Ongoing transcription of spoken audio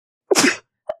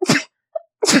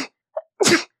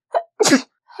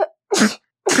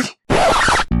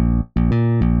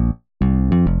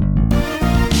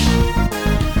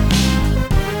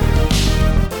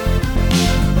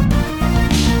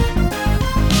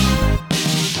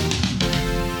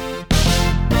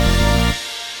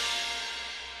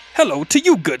hello to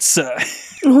you, good sir.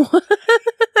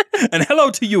 And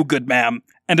hello to you, good ma'am.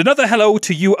 And another hello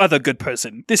to you, other good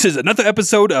person. This is another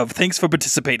episode of Thanks for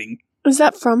Participating. Is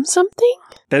that from something?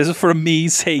 That is from me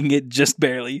saying it just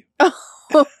barely. Oh,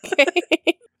 okay.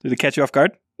 Did it catch you off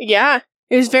guard? Yeah,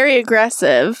 it was very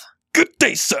aggressive. Good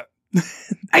day, sir.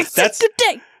 I said good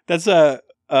day. That's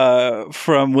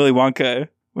from Willy Wonka,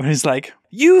 where he's like,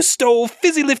 you stole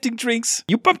fizzy lifting drinks.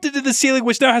 You bumped into the ceiling,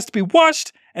 which now has to be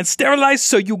washed and sterilized,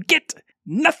 so you get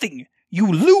nothing.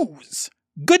 You lose.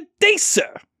 Good day,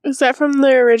 sir. Is that from the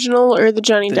original or the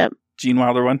Johnny Depp? Gene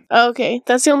Wilder one. Oh, okay,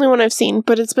 that's the only one I've seen,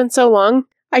 but it's been so long,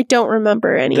 I don't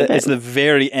remember any of it. It's the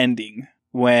very ending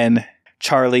when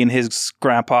Charlie and his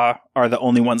grandpa are the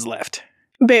only ones left.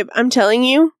 Babe, I'm telling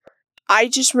you, I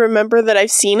just remember that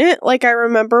I've seen it. Like, I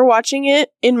remember watching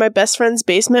it in my best friend's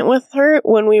basement with her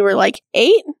when we were like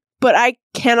 8, but I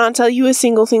cannot tell you a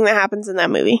single thing that happens in that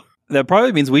movie. That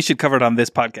probably means we should cover it on this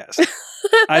podcast.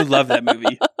 I love that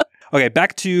movie. Okay,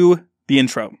 back to the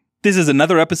intro. This is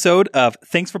another episode of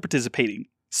Thanks for Participating.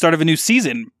 Start of a new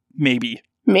season, maybe.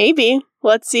 Maybe.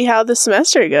 Let's see how the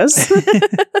semester goes.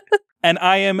 And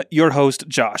I am your host,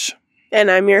 Josh.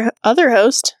 And I'm your other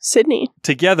host, Sydney.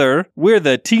 Together, we're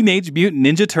the Teenage Mutant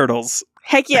Ninja Turtles.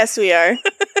 Heck yes, we are.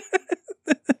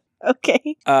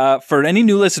 Okay. For any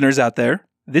new listeners out there,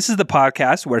 this is the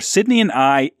podcast where Sydney and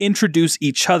I introduce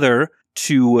each other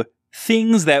to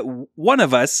things that one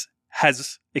of us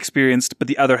has experienced, but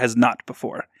the other has not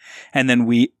before. And then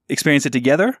we experience it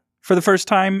together for the first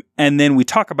time, and then we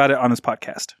talk about it on this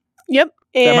podcast. Yep.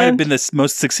 And that might have been the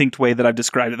most succinct way that I've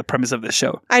described the premise of this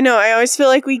show. I know. I always feel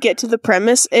like we get to the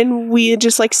premise and we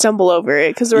just like stumble over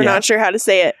it because we're not sure how to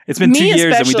say it. It's been 2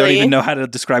 years and we don't even know how to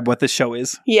describe what this show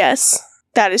is. Yes,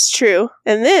 that is true.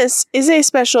 And this is a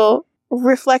special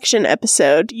reflection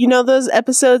episode. You know those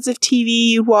episodes of TV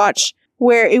you watch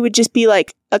where it would just be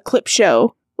like a clip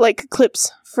show, like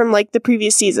clips from like the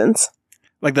previous seasons?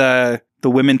 Like the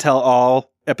Women Tell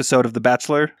All episode of The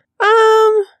Bachelor?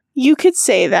 You could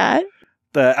say that.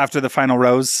 After the final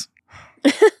rose?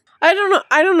 I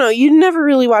don't know. You never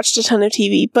really watched a ton of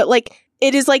TV, but like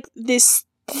it is like this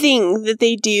thing that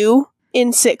they do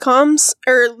in sitcoms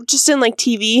or just in like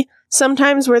TV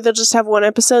sometimes where they'll just have one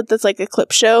episode that's like a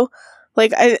clip show.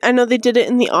 Like I know they did it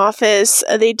in The Office.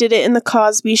 They did it in The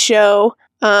Cosby Show.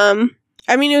 I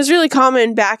mean, it was really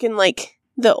common back in like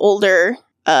the older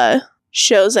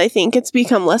shows. I think it's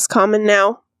become less common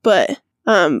now, but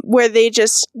where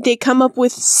they come up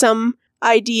with some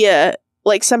idea,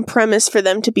 like some premise for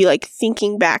them to be like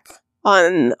thinking back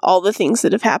on all the things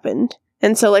that have happened.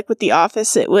 And so like with The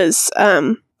Office, it was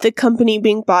the company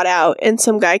being bought out and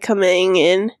some guy coming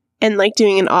in and like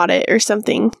doing an audit or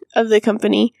something of the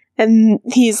company. And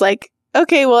he's like,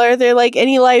 okay, well, are there like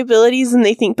any liabilities? And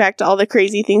they think back to all the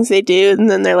crazy things they do. And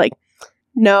then they're like,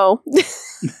 no.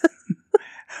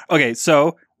 Okay,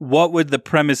 so what would the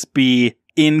premise be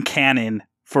in canon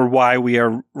for why we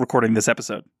are recording this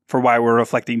episode? For why we're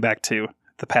reflecting back to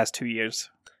the past 2 years?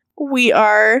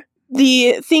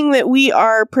 The thing that we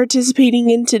are participating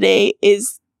in today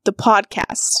is the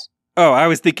podcast. Oh, I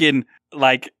was thinking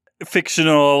like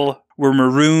fictional, we're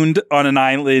marooned on an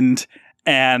island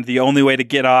and the only way to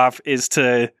get off is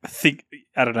to think,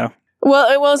 I don't know.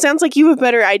 Well, it sounds like you have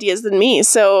better ideas than me.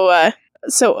 So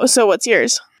what's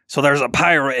yours? So there's a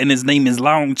pirate and his name is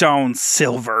Long John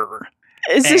Silver.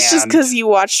 Is this just because you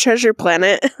watch Treasure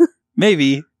Planet?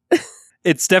 Maybe.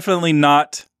 It's definitely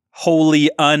not wholly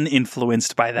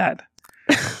uninfluenced by that.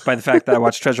 By the fact that I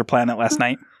watched Treasure Planet last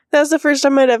night. That was the first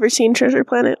time I'd ever seen Treasure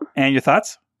Planet. And your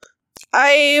thoughts?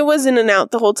 I was in and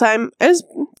out the whole time. It was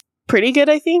pretty good,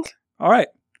 I think. All right.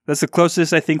 That's the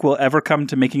closest I think we'll ever come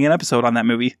to making an episode on that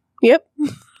movie. Yep.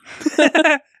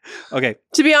 Okay.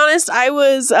 To be honest, I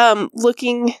was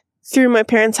looking through my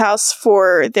parents' house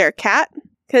for their cat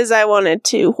because I wanted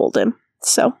to hold him.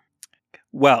 So.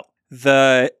 Well,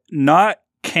 the not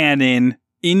canon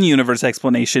in-universe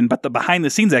explanation, but the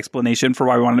behind-the-scenes explanation for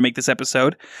why we wanted to make this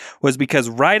episode was because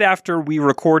right after we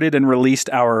recorded and released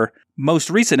our most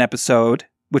recent episode,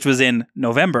 which was in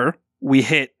November, we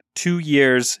hit 2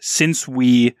 years since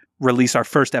we released our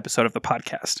first episode of the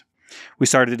podcast. We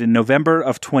started in November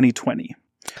of 2020,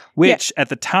 which at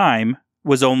the time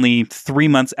was only 3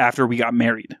 months after we got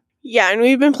married. Yeah, and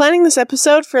we've been planning this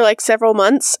episode for like several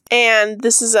months, and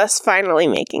this is us finally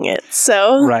making it,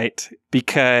 so... Right,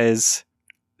 because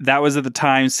that was at the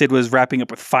time Sid was wrapping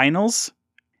up with finals,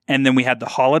 and then we had the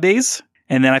holidays,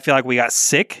 and then I feel like we got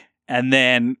sick, and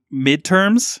then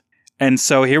midterms, and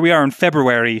so here we are in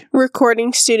February.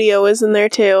 Recording studio was in there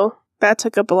too. That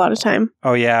took up a lot of time.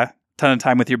 Oh yeah, ton of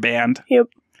time with your band. Yep.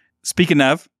 Speaking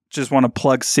of, just want to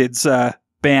plug Sid's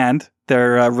band.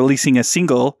 They're releasing a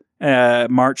single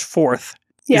March 4th.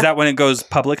 Yeah. Is that when it goes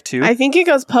public too? I think it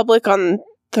goes public on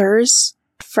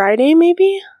Friday,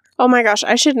 maybe? Oh my gosh,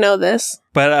 I should know this.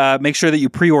 But make sure that you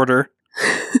pre-order.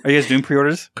 Are you guys doing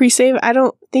pre-orders? Pre-save? I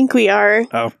don't think we are.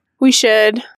 Oh. We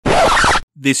should.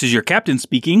 This is your captain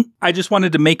speaking. I just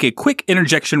wanted to make a quick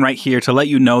interjection right here to let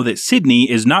you know that Sydney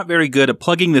is not very good at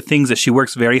plugging the things that she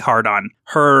works very hard on.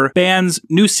 Her band's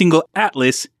new single,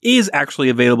 Atlas, is actually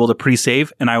available to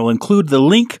pre-save, and I will include the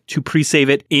link to pre-save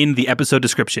it in the episode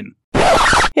description.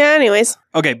 Yeah, anyways.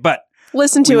 Okay, but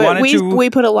listen to it. We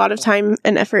put a lot of time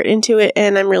and effort into it,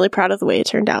 and I'm really proud of the way it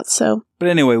turned out. So, but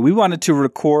anyway, we wanted to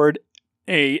record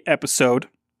a episode.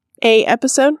 A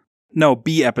episode? No,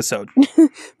 B episode.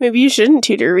 Maybe you shouldn't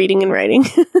tutor reading and writing.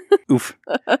 Oof.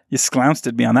 You sclounced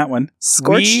at me on that one.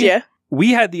 Scorched you.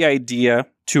 We had the idea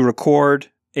to record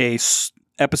a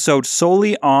episode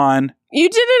solely on... You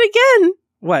did it again.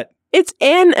 What? It's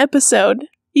an episode.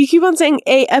 You keep on saying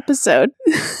a episode.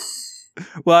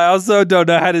 Well, I also don't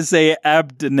know how to say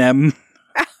abdomen.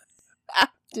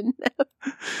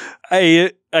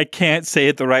 I can't say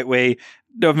it the right way,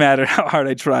 no matter how hard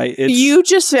I try. You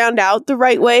just found out the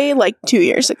right way like 2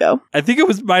 years ago. I think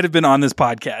it might have been on this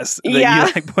podcast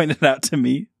that you pointed out to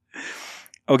me.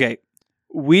 Okay,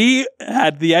 we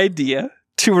had the idea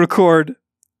to record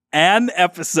an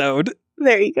episode.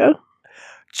 There you go.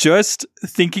 Just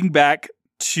thinking back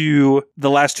to the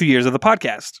last 2 years of the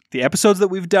podcast, the episodes that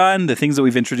we've done, the things that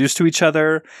we've introduced to each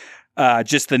other,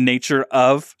 just the nature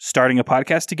of starting a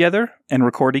podcast together and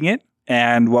recording it,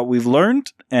 and what we've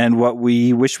learned and what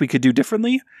we wish we could do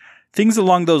differently, things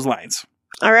along those lines.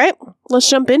 All right, let's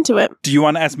jump into it. Do you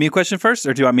want to ask me a question first,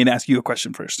 or do you want me to ask you a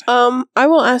question first? I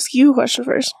will ask you a question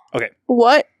first. Okay.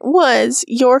 What was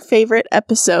your favorite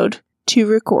episode to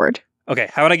record?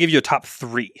 Okay, how would I give you a top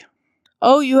 3?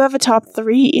 Oh, you have a top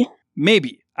 3.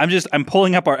 Maybe. I'm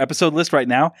pulling up our episode list right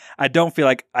now. I don't feel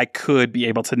like I could be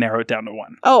able to narrow it down to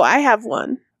one. Oh, I have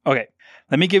one. Okay.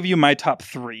 Let me give you my top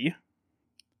 3.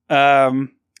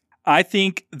 I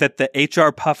think that the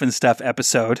HR Puffin Stuff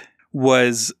episode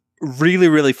was really,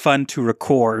 really fun to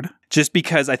record, just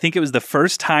because I think it was the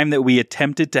first time that we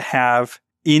attempted to have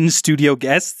in-studio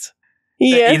guests.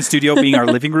 Yeah. In-studio being our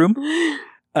living room.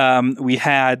 We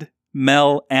had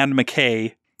Mel and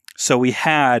McKay. So we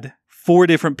had 4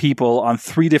 different people on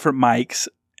 3 different mics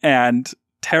and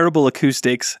terrible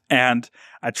acoustics, and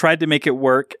I tried to make it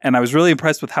work, and I was really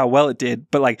impressed with how well it did,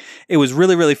 but like it was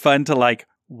really, really fun to like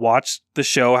watch the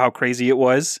show, how crazy it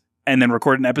was, and then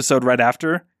record an episode right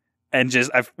after, and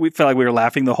we felt like we were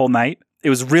laughing the whole night. It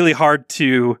was really hard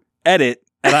to edit,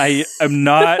 and I am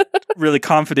not really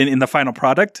confident in the final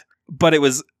product, but it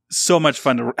was so much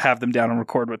fun to have them down and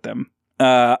record with them.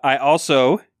 I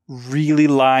also really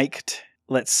liked,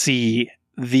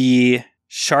 the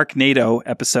Sharknado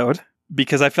episode,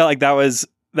 because I felt like that was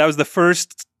the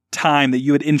first time that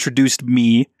you had introduced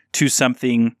me to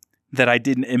something that I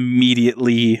didn't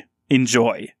immediately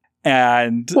enjoy.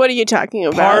 And what are you talking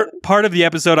about? Part of the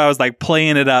episode, I was like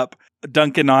playing it up,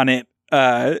 dunking on it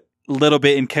a little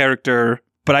bit in character,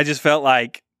 but I just felt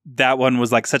like that one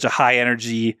was like such a high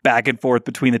energy back and forth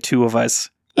between the two of us.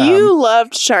 You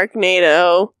loved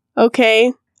Sharknado,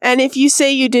 okay? And if you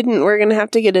say you didn't, we're going to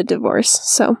have to get a divorce,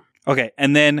 so. Okay,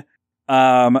 and then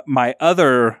my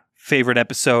other favorite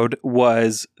episode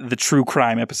was the true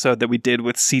crime episode that we did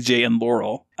with CJ and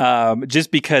Laurel.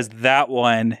 Just because that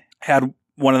one had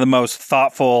one of the most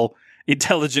thoughtful,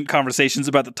 intelligent conversations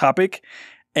about the topic,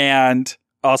 and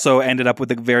also ended up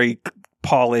with a very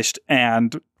polished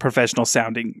and professional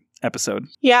sounding episode.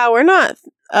 Yeah, we're not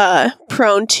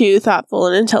prone to thoughtful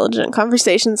and intelligent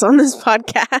conversations on this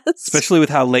podcast. Especially with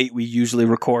how late we usually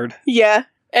record. Yeah,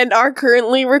 and are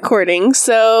currently recording,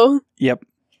 so... Yep.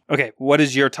 Okay, what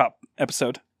is your top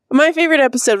episode? My favorite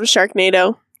episode was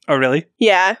Sharknado. Oh, really?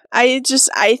 Yeah, I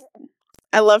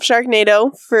love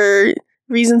Sharknado for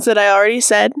reasons that I already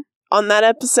said on that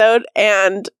episode,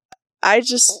 and I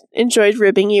just enjoyed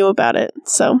ribbing you about it,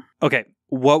 so... Okay,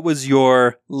 what was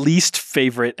your least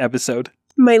favorite episode?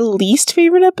 My least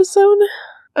favorite episode?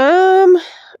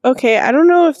 Okay, I don't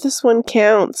know if this one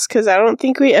counts, because I don't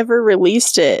think we ever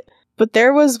released it. But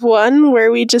there was one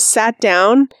where we just sat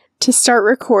down to start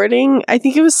recording. I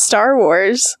think it was Star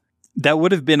Wars. That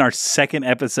would have been our second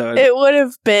episode. It would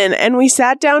have been. And we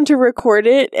sat down to record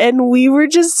it, and we were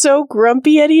just so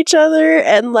grumpy at each other.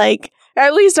 And, like,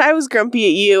 at least I was grumpy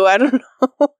at you. I don't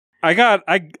know.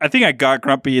 I think I got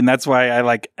grumpy, and that's why I,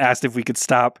 like, asked if we could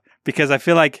stop. Because I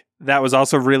feel like that was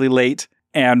also really late,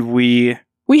 and we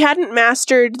hadn't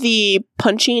mastered the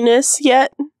punchiness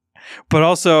yet. But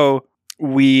also,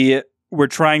 we were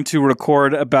trying to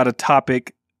record about a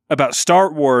topic about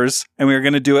Star Wars, and we were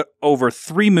going to do it over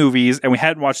 3 movies, and we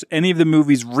hadn't watched any of the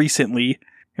movies recently,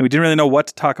 and we didn't really know what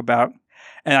to talk about.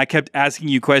 And I kept asking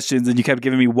you questions, and you kept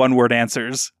giving me one-word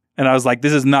answers. And I was like,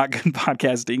 this is not good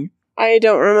podcasting. I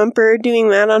don't remember doing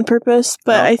that on purpose,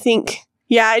 but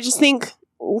No. I just think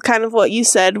kind of what you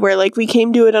said, where like we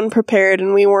came to it unprepared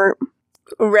and we weren't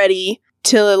ready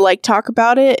to like talk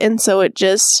about it. And so it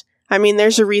just, I mean,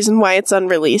 there's a reason why it's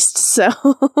unreleased. So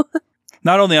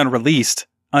Not only unreleased,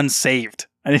 unsaved.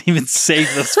 I didn't even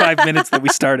save those 5 minutes that we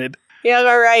started. yeah,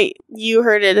 all right. You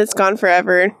heard it. It's gone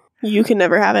forever. You can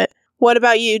never have it. What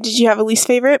about you? Did you have a least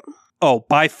favorite? Oh,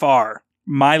 by far,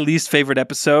 my least favorite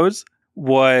episodes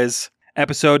was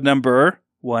episode number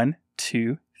 1,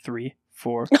 2, 3,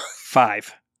 4,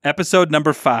 5. Episode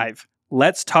number 5.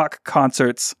 Let's Talk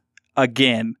Concerts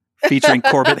Again, featuring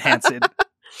Corbett Hansen.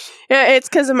 Yeah, it's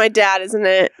because of my dad, isn't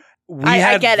it? I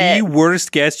had get the it.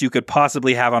 worst guest you could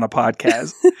possibly have on a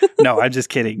podcast. No, I'm just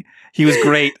kidding. He was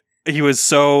great. He was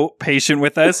so patient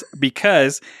with us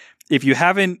because if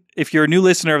you're a new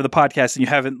listener of the podcast and you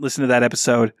haven't listened to that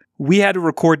episode, we had to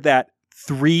record that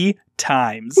 3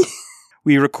 times.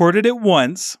 We recorded it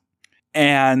once,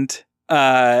 and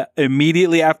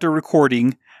immediately after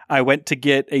recording, I went to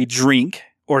get a drink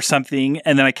or something,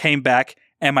 and then I came back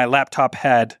and my laptop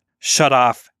had shut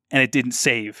off and it didn't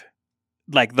save.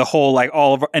 Like the whole, like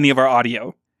any of our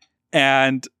audio.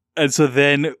 And so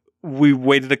then we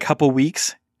waited a couple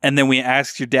weeks, and then we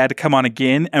asked your dad to come on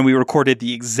again, and we recorded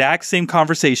the exact same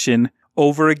conversation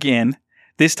over again.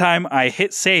 This time I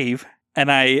hit save,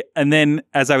 and then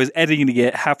as I was editing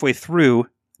it halfway through,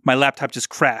 my laptop just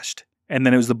crashed. And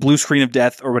then it was the blue screen of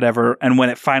death or whatever, and when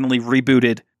it finally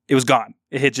rebooted, it was gone.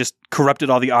 It had just corrupted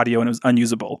all the audio and it was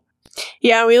unusable.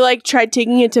 Yeah, we like tried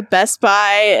taking it to Best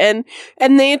Buy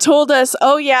and they told us,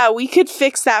 "Oh yeah, we could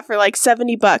fix that for like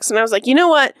 $70." And I was like, "You know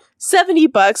what?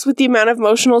 $70 with the amount of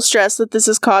emotional stress that this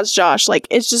has caused Josh, like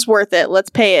it's just worth it. Let's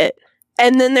pay it."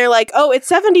 And then they're like, "Oh, it's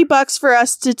 $70 for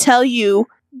us to tell you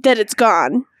that it's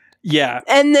gone." Yeah.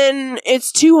 And then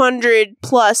it's $200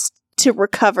 plus to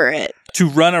recover it. To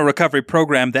run a recovery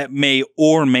program that may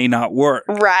or may not work.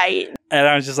 Right. And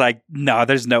I was just like, no,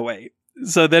 there's no way.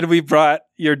 So then we brought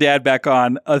your dad back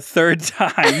on a third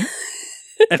time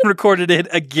and recorded it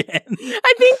again.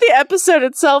 I think the episode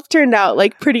itself turned out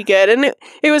like pretty good, and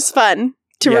it was fun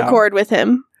to record with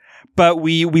him. But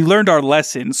we learned our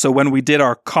lesson. So when we did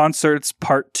our concerts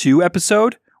part 2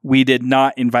 episode, we did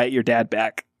not invite your dad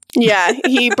back. Yeah,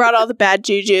 he brought all the bad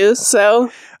juju,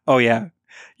 so. Oh, yeah.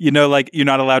 You know, like, you're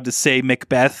not allowed to say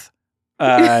Macbeth.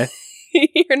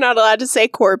 You're not allowed to say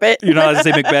Corbett. You're not allowed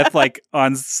to say Macbeth, like,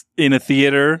 in a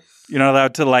theater. You're not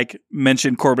allowed to, like,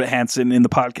 mention Corbett Hansen in the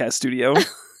podcast studio.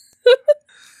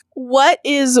 What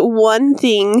is one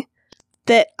thing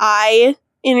that I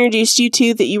introduced you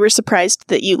to that you were surprised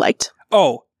that you liked?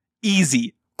 Oh,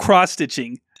 easy.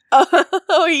 Cross-stitching.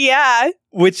 Oh, yeah.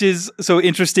 Which is so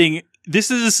interesting. This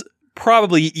is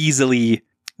probably easily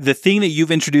the thing that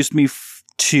you've introduced me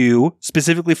to,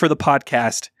 specifically for the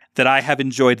podcast, that I have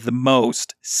enjoyed the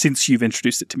most since you've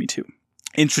introduced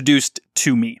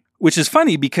to me. Which is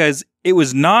funny because it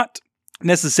was not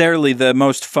necessarily the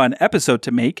most fun episode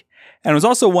to make, and it was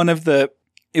also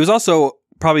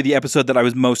probably the episode that I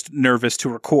was most nervous to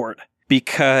record,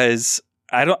 because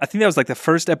I think that was like the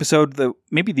first episode,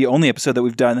 maybe the only episode that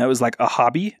we've done that was like a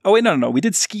hobby. Oh wait, no, we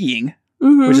did skiing,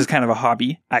 which is kind of a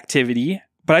hobby activity.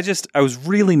 But I was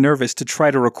really nervous to try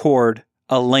to record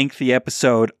a lengthy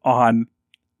episode on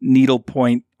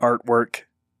needlepoint artwork.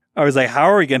 I was like,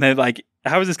 how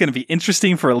is this going to be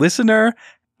interesting for a listener?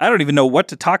 I don't even know what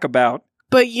to talk about.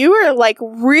 But you are like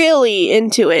really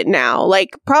into it now,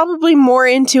 like probably more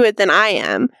into it than I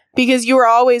am, because you were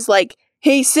always like,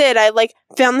 "Hey Sid, I like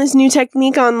found this new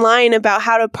technique online about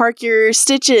how to park your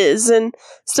stitches and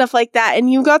stuff like that." And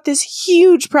you got this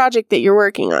huge project that you're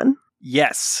working on.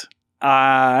 Yes.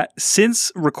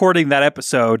 Since recording that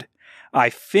episode, I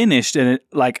finished the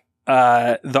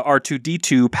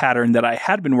R2-D2 pattern that I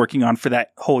had been working on for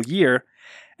that whole year.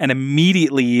 And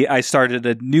immediately I started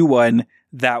a new one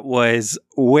that was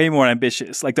way more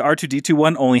ambitious. Like the R2-D2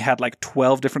 one only had like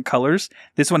 12 different colors.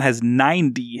 This one has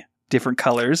 90 different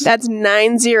colors. That's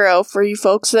 90 for you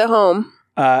folks at home.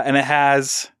 And it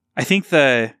has, I think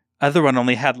the other one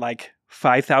only had like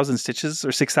 5,000 stitches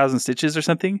or 6,000 stitches or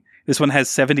something. This one has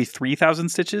 73,000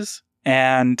 stitches.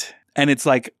 And it's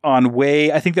like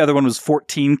I think the other one was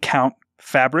 14 count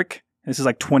fabric. This is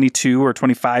like 22 or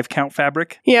 25 count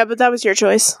fabric. Yeah, but that was your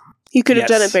choice. You could have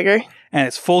done it bigger. And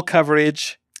it's full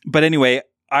coverage. But anyway,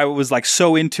 I was like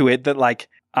so into it that like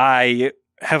I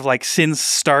have like since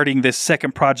starting this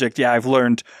second project, I've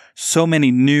learned so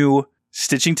many new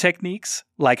stitching techniques,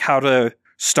 like how to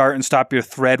start and stop your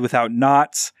thread without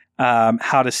knots,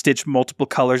 how to stitch multiple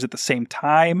colors at the same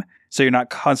time so you're not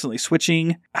constantly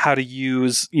switching, how to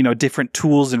use, different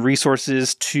tools and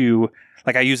resources to,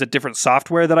 like, I use a different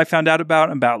software that I found out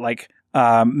about like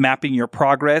mapping your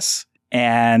progress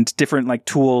and different like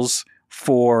tools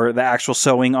for the actual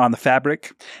sewing on the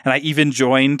fabric. And I even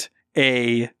joined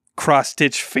a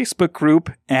cross-stitch Facebook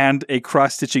group and a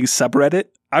cross-stitching subreddit.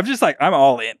 I'm just like, I'm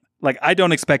all in. Like, I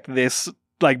don't expect this,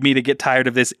 like, me to get tired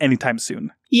of this anytime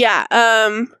soon. Yeah.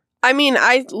 I mean,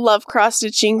 I love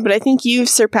cross-stitching, but I think you've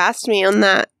surpassed me on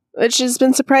that, which has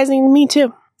been surprising to me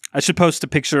too. I should post a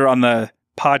picture on the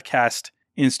podcast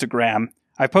Instagram.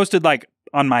 I posted, like,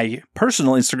 on my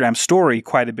personal Instagram story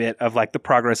quite a bit of, like, the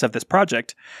progress of this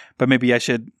project, but maybe I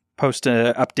should post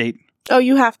an update. Oh,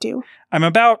 you have to. I'm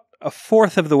about a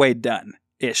fourth of the way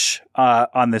done-ish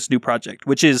on this new project,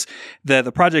 which is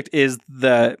the project is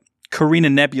the Carina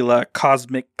Nebula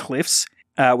Cosmic Cliffs,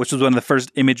 which was one of the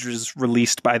first images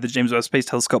released by the James Webb Space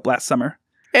Telescope last summer.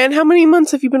 And how many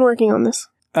months have you been working on this?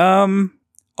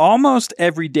 Almost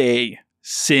every day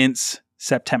since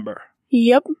September.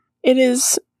 Yep, it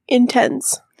is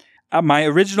intense. My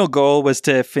original goal was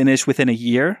to finish within a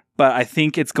year, but I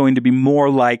think it's going to be more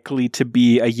likely to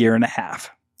be a year and a half.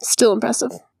 Still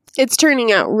impressive. It's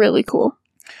turning out really cool.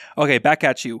 Okay, back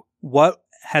at you. What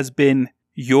has been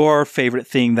your favorite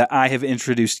thing that I have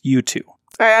introduced you to?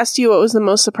 I asked you what was the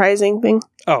most surprising thing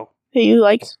that you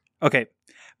liked. Okay,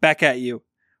 back at you.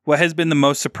 What has been the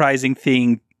most surprising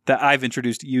thing that I've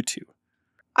introduced you to?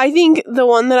 I think the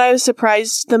one that I was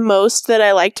surprised the most that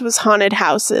I liked was haunted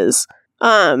houses.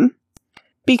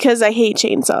 Because I hate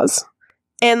chainsaws.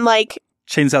 And like...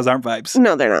 Chainsaws aren't vibes.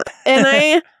 No, they're not.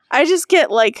 And I just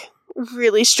get like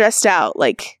really stressed out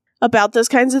like about those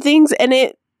kinds of things. And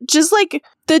it just like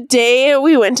the day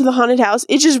we went to the haunted house,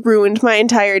 it just ruined my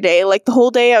entire day. Like the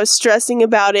whole day I was stressing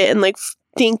about it and like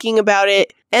thinking about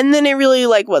it. And then it really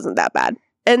like wasn't that bad.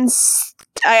 And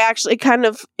I actually kind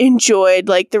of enjoyed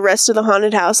like the rest of the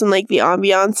haunted house and like the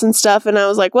ambiance and stuff. And I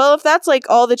was like, well, if that's like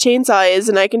all the chainsaw is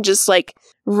and I can just like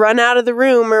run out of the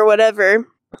room or whatever,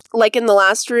 like in the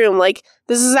last room, like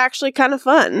this is actually kind of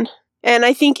fun. And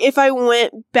I think if I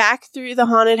went back through the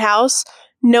haunted house,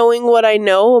 knowing what I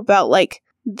know about like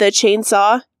the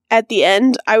chainsaw at the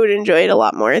end, I would enjoy it a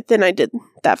lot more than I did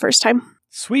that first time.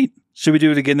 Sweet. Should we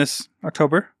do it again this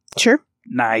October? Sure.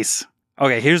 Nice.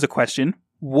 Okay, here's a question.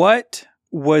 What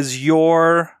was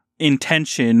your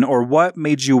intention or what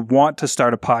made you want to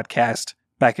start a podcast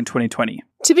back in 2020?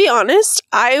 To be honest,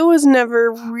 I was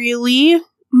never really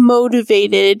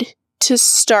motivated to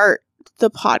start the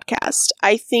podcast.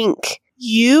 I think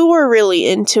you were really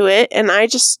into it and I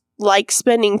just like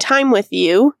spending time with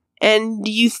you and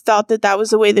you thought that that was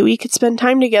the way that we could spend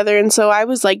time together. And so I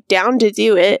was like down to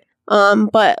do it.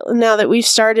 But now that we've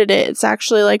started it, it's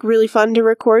actually like really fun to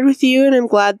record with you and I'm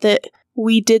glad that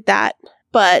we did that.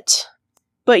 But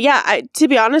yeah, to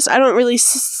be honest, I don't really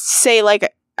say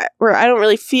like, or I don't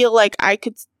really feel like I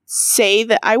could say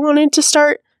that I wanted to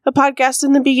start a podcast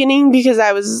in the beginning because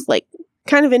I was like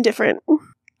kind of indifferent.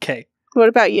 Okay. What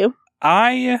about you?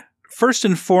 I, first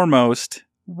and foremost,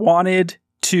 wanted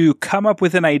to come up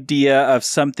with an idea of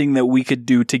something that we could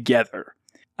do together.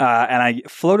 And I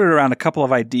floated around a couple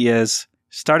of ideas.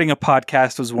 Starting a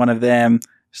podcast was one of them.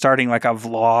 Starting like a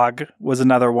vlog was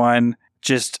another one.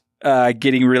 Just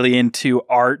getting really into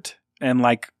art and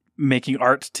like making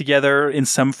art together in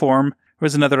some form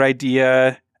was another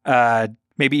idea.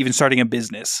 Maybe even starting a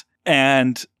business.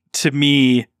 And to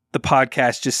me, the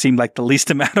podcast just seemed like the least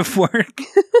amount of work,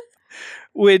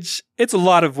 which it's a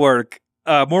lot of work,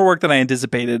 more work than I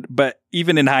anticipated. But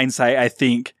even in hindsight, I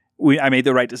think I made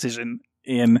the right decision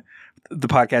in the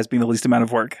podcast being the least amount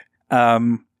of work.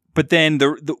 But then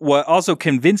what also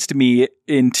convinced me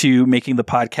into making the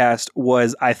podcast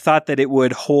was I thought that it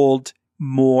would hold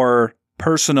more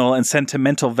personal and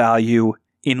sentimental value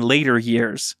in later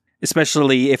years,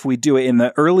 especially if we do it in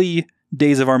the early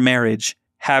days of our marriage,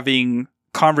 having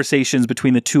conversations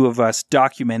between the two of us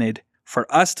documented for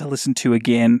us to listen to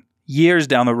again years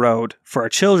down the road, for our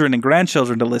children and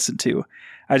grandchildren to listen to.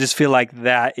 I just feel like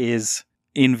that is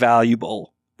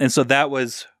invaluable. And so that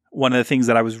was one of the things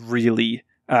that I was really,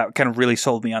 really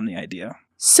sold me on the idea.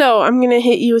 So I'm going to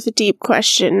hit you with a deep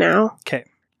question now. Okay.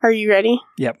 Are you ready?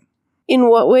 Yep. In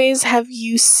what ways have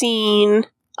you seen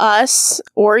us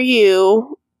or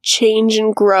you change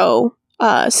and grow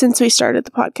since we started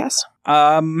the podcast?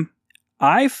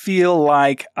 I feel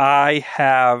like I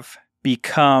have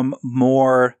become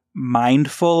more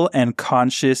mindful and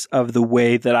conscious of the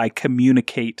way that I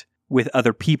communicate with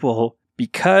other people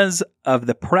because of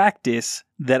the practice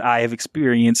that I have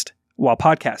experienced while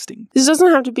podcasting. This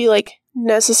doesn't have to be like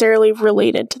necessarily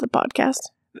related to the podcast.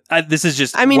 This is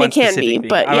just, I mean, one it can be, specific thing.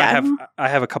 but yeah. I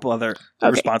have a couple other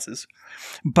Okay. responses.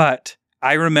 But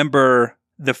I remember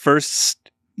the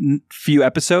first few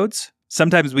episodes,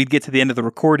 sometimes we'd get to the end of the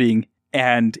recording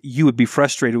and you would be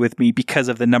frustrated with me because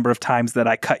of the number of times that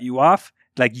I cut you off.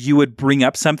 Like, you would bring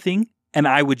up something and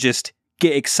I would just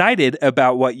get excited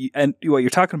about what you're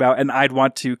talking about, and I'd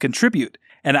want to contribute,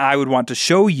 and I would want to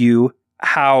show you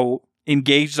how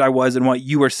engaged I was in what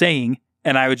you were saying,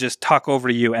 and I would just talk over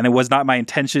to you, and it was not my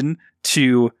intention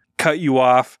to cut you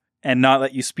off and not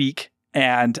let you speak,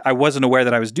 and I wasn't aware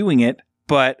that I was doing it.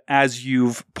 But as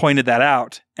you've pointed that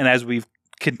out, and as we've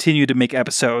continued to make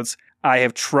episodes, I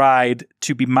have tried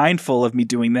to be mindful of me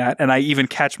doing that, and I even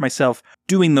catch myself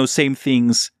doing those same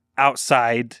things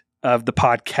outside of the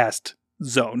podcast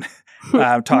zone,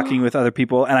 talking with other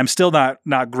people, and I'm still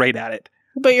not great at it.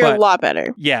 But you're a lot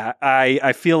better. Yeah,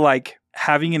 I feel like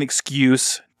having an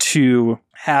excuse to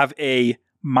have a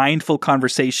mindful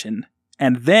conversation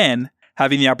and then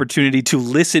having the opportunity to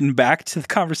listen back to the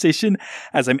conversation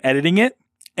as I'm editing it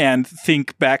and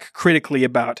think back critically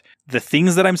about the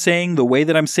things that I'm saying, the way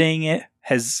that I'm saying it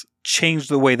has changed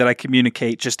the way that I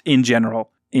communicate just in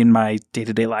general in my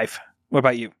day-to-day life. What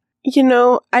about you? You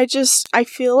know, I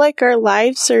feel like our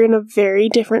lives are in a very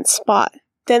different spot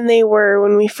than they were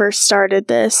when we first started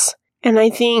this. And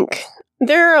I think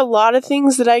there are a lot of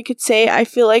things that I could say. I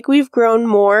feel like we've grown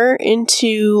more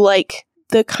into like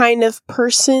the kind of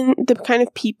person, the kind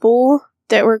of people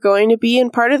that we're going to be.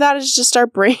 And part of that is just our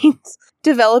brains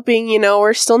developing. You know,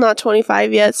 we're still not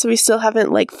 25 yet, so we still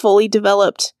haven't like fully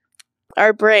developed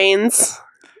our brains.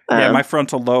 Yeah, my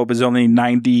frontal lobe is only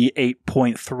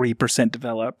 98.3%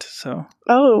 developed, so.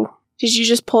 Oh, did you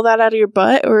just pull that out of your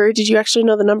butt, or did you actually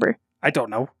know the number? I don't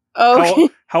know. Oh, okay.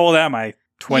 How old am I?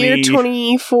 You're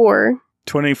 24.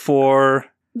 24.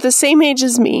 The same age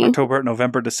as me. October,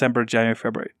 November, December, January,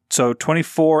 February. So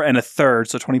 24 and a third,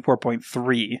 so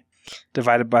 24.3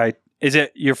 divided by, is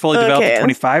it, you're fully developed at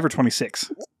 25 or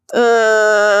 26?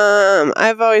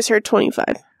 I've always heard 25.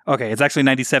 Okay, it's actually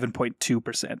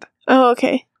 97.2%. Oh,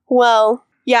 okay. Well,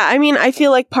 yeah, I mean, I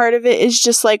feel like part of it is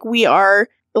just like we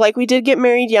did get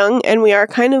married young, and we are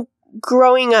kind of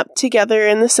growing up together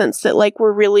in the sense that like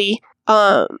we're really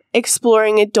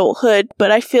exploring adulthood,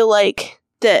 but I feel like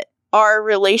that our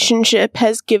relationship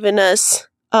has given us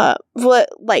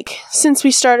since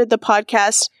we started the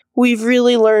podcast, we've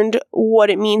really learned what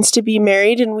it means to be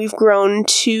married, and we've grown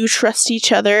to trust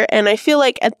each other. And I feel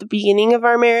like at the beginning of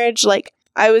our marriage, like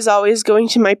I was always going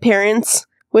to my parents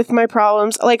with my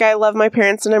problems. Like, I love my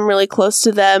parents and I'm really close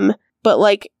to them, but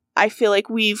like I feel like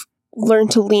we've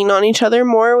learned to lean on each other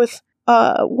more with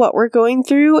what we're going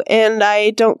through, and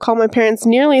I don't call my parents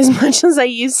nearly as much as I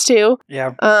used to.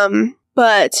 Yeah.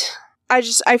 But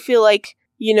I feel like,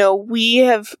 you know, we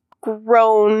have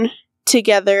grown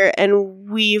together and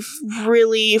we've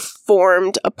really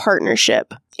formed a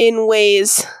partnership in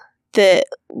ways that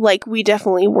like we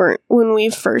definitely weren't when we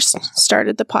first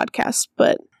started the podcast.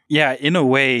 But yeah, in a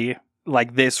way,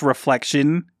 like this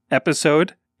reflection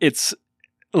episode, it's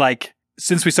like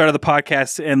since we started the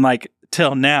podcast and like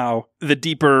till now, the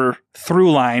deeper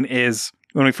through line is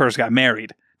when we first got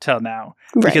married till now.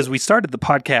 Right. Because we started the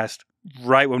podcast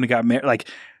right when we got married. Like,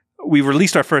 we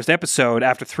released our first episode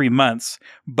after 3 months,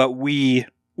 but we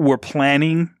were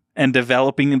planning and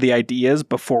developing the ideas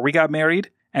before we got married.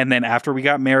 And then after we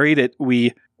got married,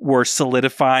 we were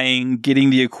solidifying, getting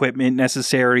the equipment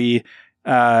necessary,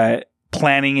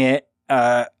 planning it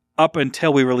up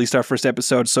until we released our first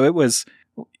episode. So it was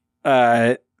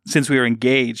since we were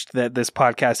engaged that this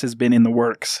podcast has been in the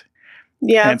works.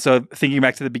 yeah, And so thinking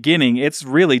back to the beginning, it's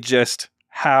really just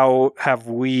how have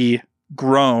we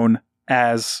grown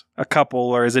as a couple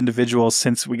or as individuals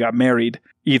since we got married,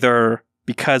 either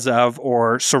because of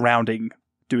or surrounding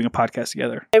doing a podcast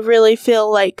together. I really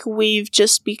feel like we've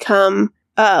just become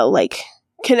like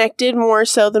connected more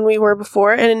so than we were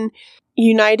before, and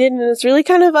united, and it's really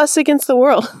kind of us against the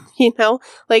world, you know?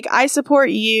 Like, I support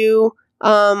you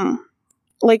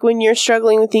like when you're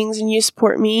struggling with things, and you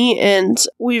support me, and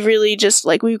we've really just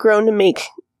like we've grown to make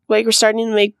like we're starting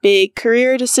to make big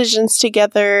career decisions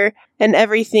together and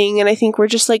everything, and I think we're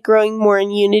just like growing more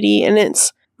in unity, and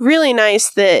it's really nice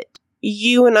that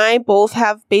you and I both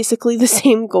have basically the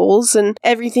same goals, and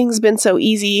everything's been so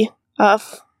easy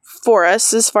for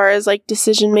us as far as like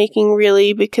decision making,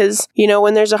 really, because, you know,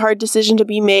 when there's a hard decision to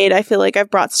be made, I feel like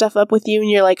I've brought stuff up with you and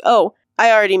you're like, oh,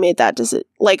 I already made that decision.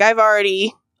 Like, I've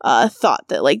already thought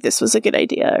that like this was a good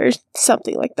idea or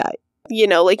something like that. You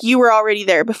know, like you were already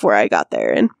there before I got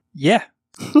there. And Yeah,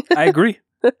 I agree.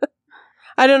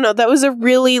 I don't know. That was a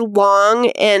really long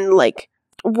and like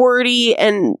wordy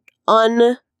and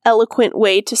uneloquent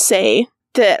way to say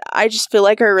that I just feel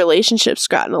like our relationship's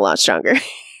gotten a lot stronger.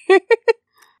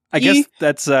 I guess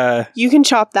that's you can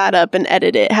chop that up and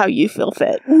edit it how you feel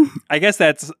fit. I guess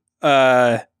that's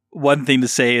one thing to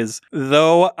say is,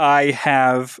 though I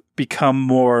have become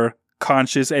more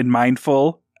conscious and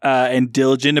mindful and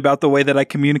diligent about the way that I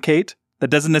communicate, that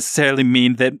doesn't necessarily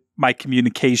mean that my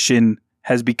communication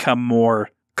has become more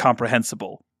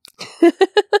comprehensible.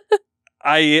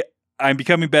 I'm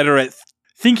becoming better at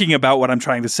thinking about what I'm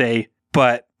trying to say,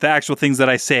 but the actual things that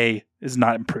I say is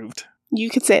not improved. You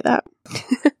could say that.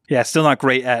 Yeah, still not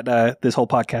great at this whole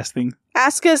podcast thing.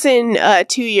 Ask us in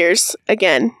 2 years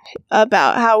again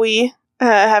about how we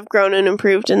have grown and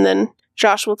improved, and then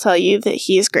Josh will tell you that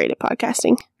he is great at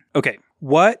podcasting. Okay,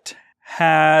 what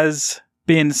has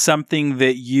been something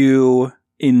that you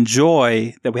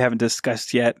enjoy that we haven't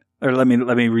discussed yet? Or let me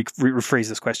rephrase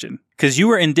this question. Because you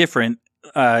were indifferent,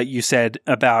 you said,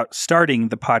 about starting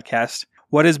the podcast.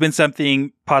 What has been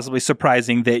something possibly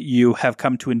surprising that you have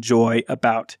come to enjoy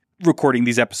about recording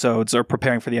these episodes or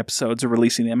preparing for the episodes or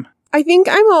releasing them? I think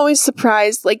I'm always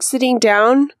surprised, like sitting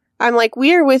down, I'm like,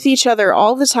 we are with each other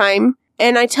all the time,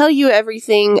 and I tell you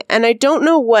everything, and I don't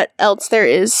know what else there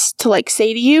is to like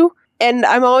say to you, and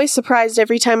I'm always surprised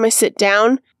every time I sit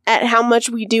down at how much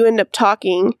we do end up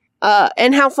talking,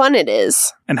 and how fun it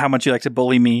is. And how much you like to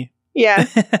bully me. Yeah.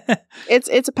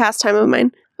 It's a pastime of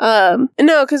mine.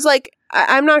 No, because like,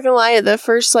 I'm not gonna lie, the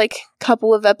first like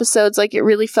couple of episodes, like it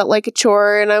really felt like a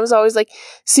chore, and I was always like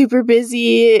super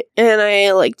busy, and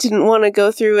I like didn't want to go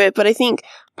through it. But I think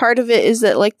part of it is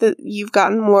that like you've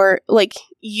gotten more like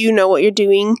you know what you're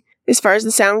doing as far as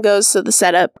the sound goes, so the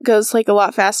setup goes like a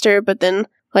lot faster. But then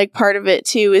like part of it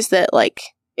too is that like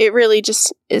it really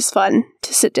just is fun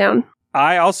to sit down.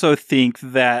 I also think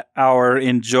that our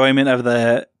enjoyment of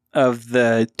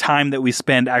the time that we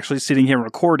spend actually sitting here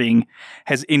recording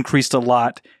has increased a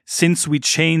lot since we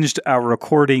changed our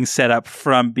recording setup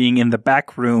from being in the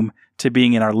back room to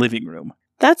being in our living room.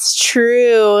 That's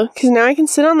true, because now I can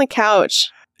sit on the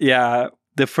couch. Yeah,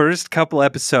 the first couple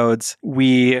episodes,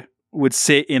 we would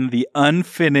sit in the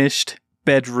unfinished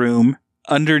bedroom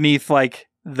underneath like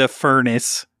the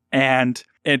furnace, and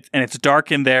it's dark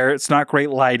in there. It's not great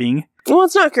lighting. Well,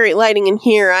 it's not great lighting in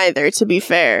here either, to be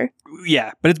fair.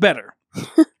 Yeah, but it's better.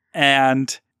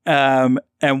 and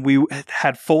we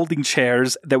had folding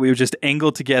chairs that we would just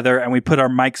angle together, and we put our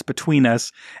mics between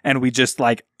us, and we just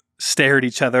like stare at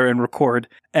each other and record.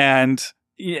 And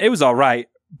it was all right.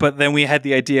 But then we had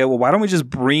the idea, well, why don't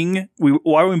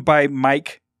we buy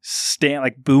mic stand,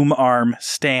 like boom arm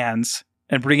stands,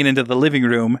 and bring it into the living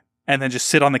room, and then just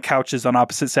sit on the couches on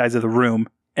opposite sides of the room,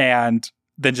 and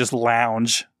then just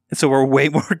lounge. And so we're way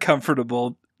more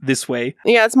comfortable this way.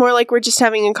 Yeah, it's more like we're just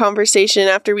having a conversation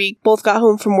after we both got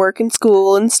home from work and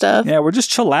school and stuff. Yeah, we're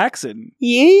just chillaxing.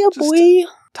 Yeah, just boy.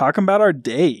 Talking about our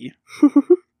day.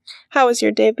 How was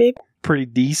your day, babe? Pretty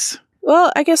decent.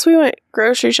 Well, I guess we went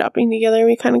grocery shopping together and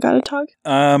we kind of got to talk.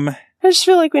 I just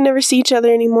feel like we never see each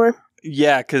other anymore.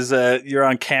 Yeah, because you're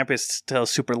on campus till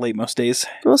super late most days.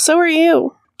 Well, so are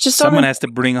you. Someone has to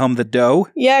bring home the dough.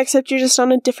 Yeah, except you're just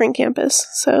on a different campus,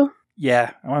 so.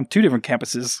 Yeah, I'm on 2 different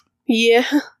campuses. Yeah.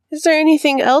 Is there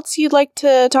anything else you'd like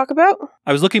to talk about?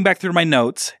 I was looking back through my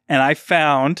notes, and I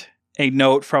found a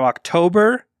note from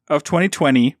October of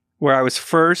 2020 where I was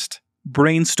first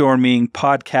brainstorming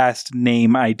podcast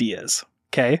name ideas.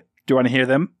 Okay? Do you want to hear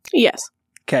them? Yes.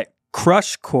 Okay.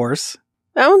 Crush Course.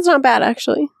 That one's not bad,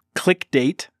 actually.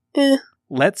 Clickdate.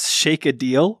 Let's Shake a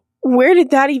Deal. Where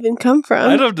did that even come from?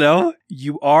 I don't know.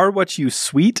 You Are What You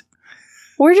Sweet.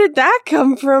 Where did that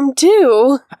come from,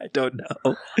 too? I don't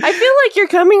know. I feel like you're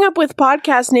coming up with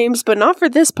podcast names, but not for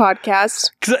this podcast.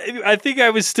 Because I think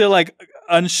I was still like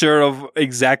unsure of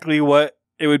exactly what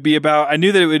it would be about. I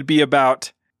knew that it would be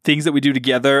about things that we do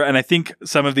together, and I think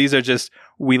some of these are just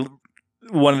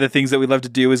one of the things that we love to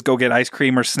do is go get ice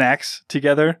cream or snacks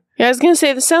together. Yeah, I was going to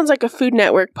say, this sounds like a Food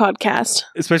Network podcast.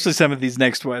 Especially some of these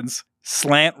next ones.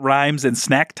 Slant Rhymes and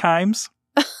Snack Times.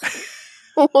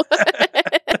 What?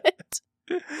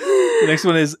 The next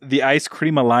one is the Ice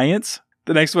Cream Alliance.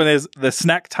 The next one is the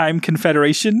Snack Time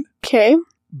Confederation. Okay.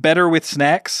 Better with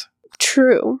Snacks.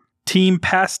 True. Team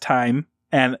Pastime.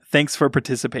 And Thanks for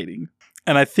Participating.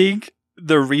 And I think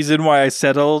the reason why I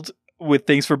settled with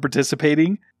Thanks for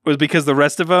Participating was because the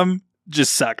rest of them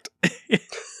just sucked.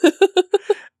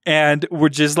 And were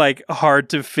just like hard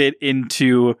to fit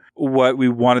into what we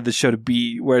wanted the show to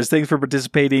be. Whereas Thanks for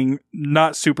Participating,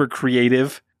 not super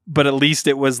creative, but at least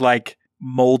it was like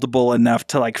moldable enough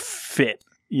to like fit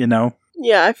you know?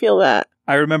 Yeah, I feel that.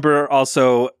 I remember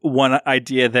also one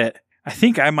idea that I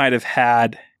think I might have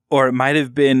had, or it might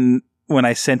have been when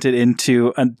I sent it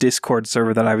into a Discord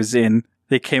server that I was in.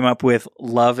 They came up with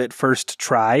Love at First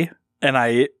Try, and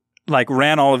I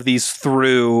ran all of these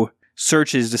through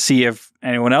searches to see if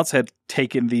anyone else had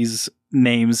taken these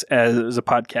names as a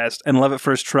podcast. And Love at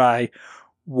First Try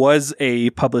was a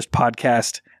published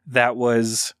podcast that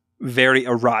was very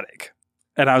erotic.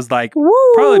 And I was like, Woo!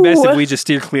 probably best if we just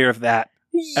steer clear of that.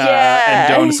 Yeah.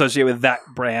 And don't associate with that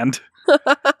brand.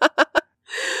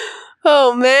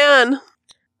 Oh, man.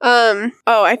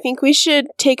 I think we should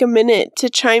take a minute to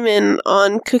chime in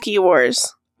on Cookie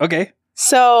Wars. Okay.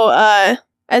 So,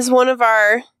 as one of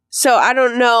our... So, I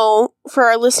don't know, for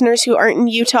our listeners who aren't in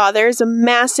Utah, there's a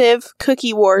massive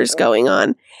Cookie Wars going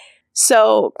on.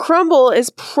 So, Crumble is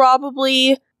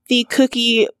probably the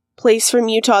cookie place from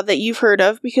Utah that you've heard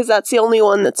of, because that's the only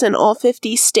one that's in all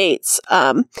 50 states.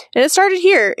 And it started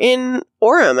here in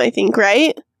Orem, I think,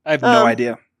 right? I have no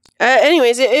idea.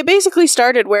 Anyways, it basically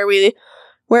started where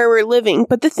we're living.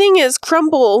 But the thing is,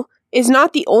 Crumble is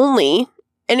not the only,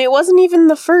 and it wasn't even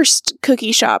the first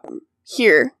cookie shop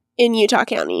here in Utah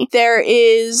County. There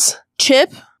is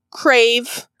Chip,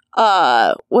 Crave,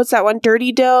 what's that one?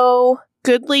 Dirty Dough,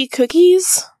 Goodly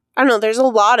Cookies? I don't know, there's a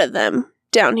lot of them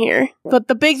down here. But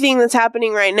the big thing that's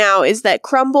happening right now is that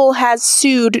Crumble has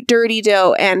sued Dirty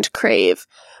Dough and Crave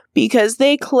because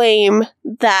they claim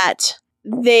that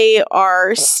they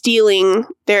are stealing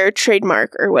their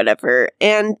trademark or whatever.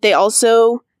 And they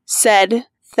also said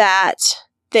that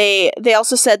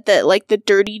like the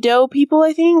Dirty Dough people,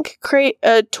 I think,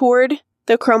 toured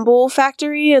the Crumble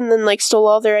factory and then like stole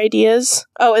all their ideas.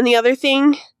 Oh, and the other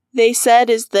thing they said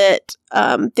is that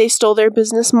they stole their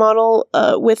business model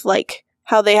with like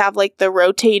how they have like the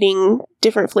rotating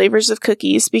different flavors of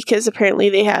cookies, because apparently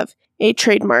they have a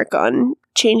trademark on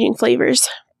changing flavors.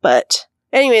 But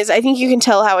anyways, I think you can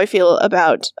tell how I feel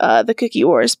about the Cookie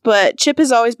Wars. But Chip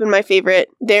has always been my favorite.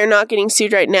 They're not getting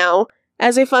sued right now.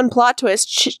 As a fun plot twist,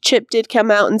 Chip did come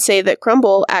out and say that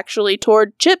Crumble actually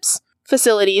toured Chip's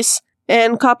facilities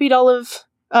and copied all of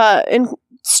and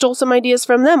stole some ideas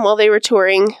from them while they were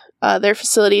touring their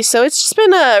facilities. So it's just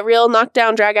been a real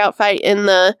knockdown, drag-out fight in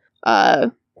the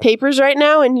papers right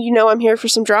now, and you know I'm here for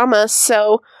some drama,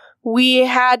 so we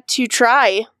had to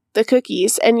try the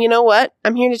cookies, and you know what?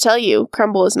 I'm here to tell you,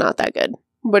 Crumble is not that good.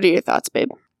 What are your thoughts, babe?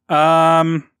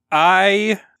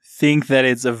 I think that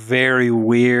it's a very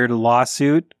weird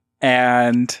lawsuit,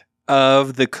 and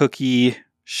of the cookie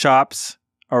shops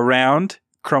around,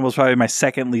 Crumble's probably my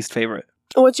second least favorite.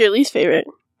 What's your least favorite?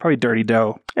 Probably Dirty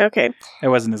Dough. Okay. It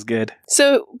wasn't as good.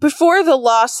 So, before the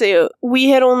lawsuit, we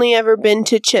had only ever been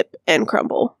to Chip and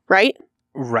Crumble, right?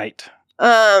 Right.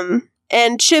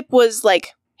 And Chip was, like,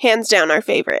 hands down our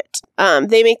favorite.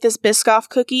 They make this Biscoff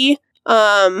cookie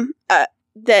that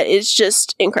is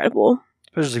just incredible.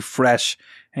 Especially fresh,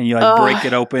 and you, like, break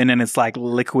it open, and it's, like,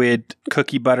 liquid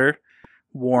cookie butter,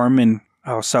 warm, and,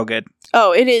 so good.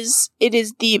 Oh, it is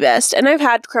the best. And I've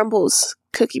had Crumble's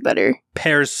cookie butter.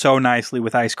 Pairs so nicely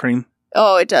with ice cream.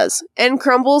 Oh, it does. And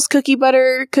Crumble's cookie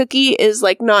butter cookie is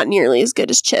like not nearly as good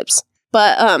as Chip's.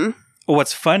 But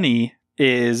what's funny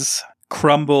is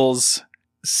Crumble's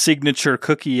signature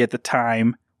cookie at the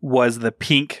time was the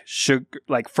pink sugar,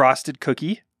 like frosted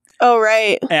cookie. Oh,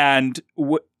 right. And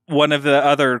one of the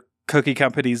other cookie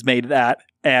companies made that,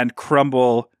 and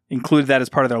Crumble included that as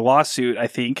part of their lawsuit, I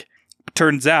think.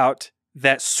 Turns out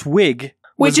that Swig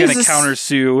was going to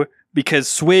countersue because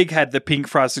Swig had the pink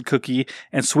frosted cookie,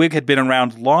 and Swig had been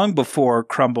around long before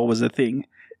Crumble was a thing.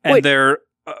 And their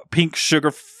pink sugar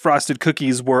frosted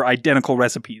cookies were identical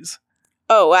recipes.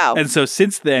 Oh, wow. And so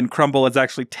since then, Crumble has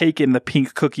actually taken the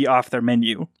pink cookie off their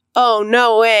menu. Oh,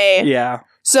 no way. Yeah.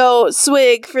 So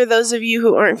Swig, for those of you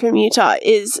who aren't from Utah,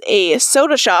 is a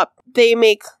soda shop. They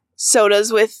make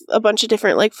sodas with a bunch of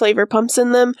different like flavor pumps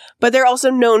in them, but they're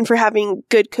also known for having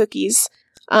good cookies.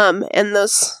 And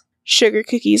those sugar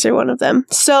cookies are one of them.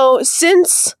 So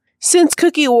since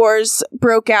Cookie Wars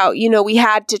broke out, you know, we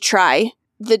had to try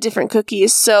the different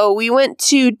cookies. So we went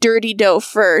to Dirty Dough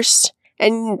first,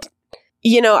 and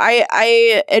you know,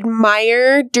 I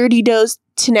admire Dirty Dough's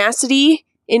tenacity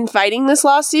in fighting this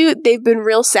lawsuit. They've been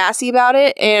real sassy about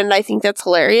it, and I think that's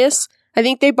hilarious. I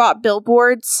think they bought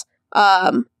billboards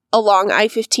along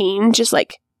I-15, just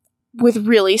like with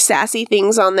really sassy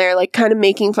things on there, like kind of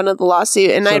making fun of the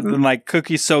lawsuit. And something like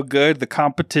cookies so good, the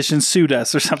competition sued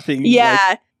us or something.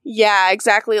 Yeah, yeah,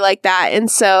 exactly like that.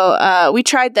 And so we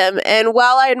tried them. And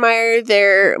while I admire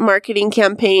their marketing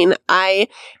campaign, I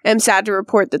am sad to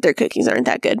report that their cookies aren't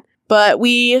that good. But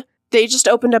we they just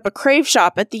opened up a Crave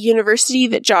shop at the university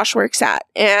that Josh works at.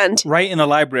 And Right in the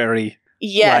library.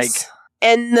 yes.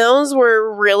 And those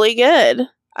were really good.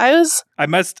 I was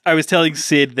telling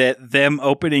Sid that them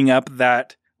opening up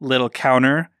that little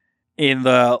counter in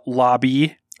the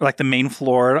lobby, like the main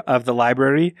floor of the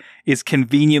library, is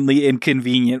conveniently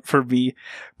inconvenient for me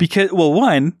because, well,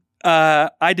 one,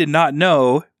 I did not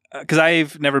know, because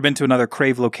I've never been to another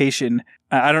Crave location.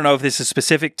 I don't know if this is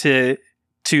specific to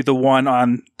the one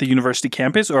on the university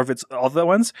campus or if it's all the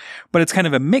ones, but it's kind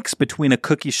of a mix between a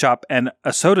cookie shop and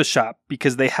a soda shop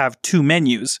because they have two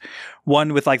menus.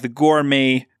 One with like the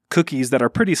gourmet cookies that are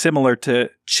pretty similar to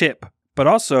Chip, but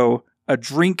also a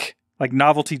drink, like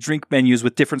novelty drink menus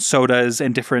with different sodas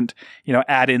and different,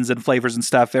 add-ins and flavors and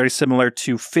stuff, very similar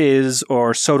to Fizz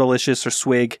or Sodalicious or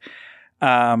Swig.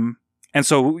 And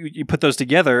so you put those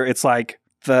together, it's like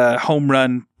the home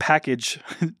run package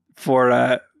for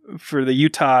the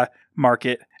Utah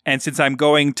market. And since I'm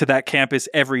going to that campus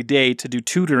every day to do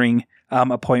tutoring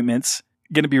appointments,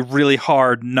 going to be really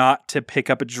hard not to pick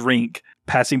up a drink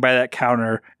passing by that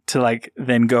counter to like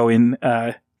then go in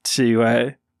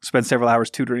to spend several hours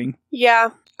tutoring. Yeah.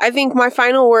 I think my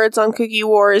final words on Cookie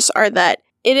Wars are that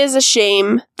it is a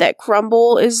shame that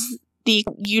Crumbl is the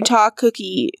Utah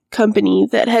cookie company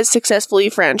that has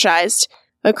successfully franchised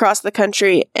across the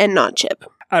country and not Chip.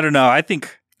 I don't know. I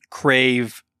think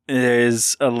Crave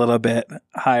is a little bit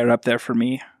higher up there for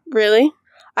me. Really?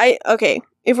 Okay.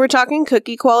 If we're talking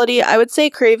cookie quality, I would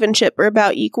say Crave and Chip are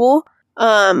about equal.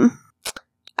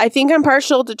 I think I'm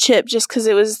partial to Chip just because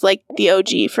it was like the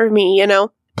OG for me,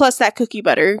 Plus that cookie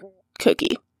butter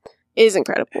cookie is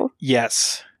incredible.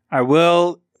 Yes. I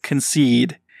will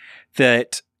concede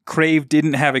that Crave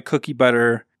didn't have a cookie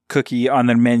butter cookie on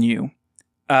their menu.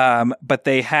 But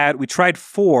we tried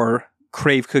 4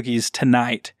 Crave cookies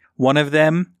tonight. One of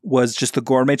them was just the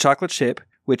gourmet chocolate chip,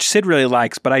 which Sid really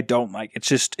likes, but I don't like.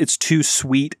 It's too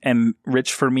sweet and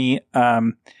rich for me.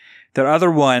 The other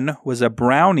one was a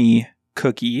brownie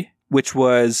cookie, which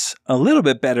was a little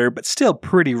bit better, but still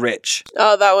pretty rich.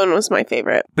 Oh, that one was my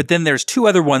favorite. But then there's 2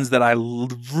 other ones that I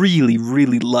really,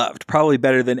 really loved. Probably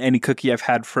better than any cookie I've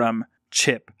had from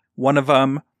Chip. One of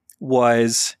them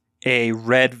was a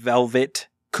red velvet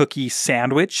cookie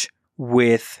sandwich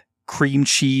with cream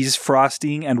cheese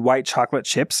frosting and white chocolate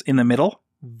chips in the middle.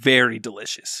 Very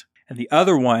delicious. And the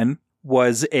other one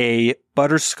was a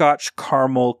butterscotch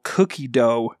caramel cookie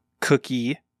dough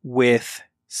cookie with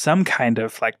some kind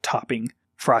of like topping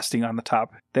frosting on the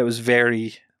top that was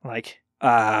very like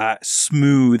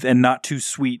smooth and not too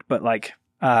sweet, but like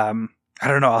I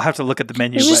don't know. I'll have to look at the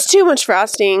menu. There's just too much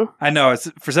frosting. I know. It's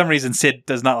for some reason Sid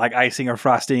does not like icing or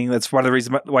frosting. That's one of the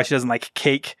reasons why she doesn't like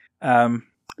cake.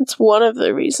 It's one of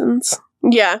the reasons.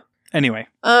 Yeah. Anyway.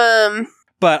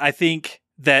 But I think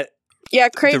that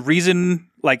Crave. The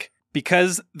reason, like,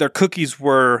 because their cookies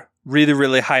were really,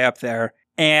 really high up there,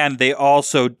 and they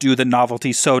also do the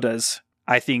novelty sodas,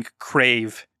 I think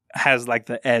Crave has like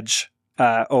the edge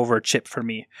over Chip for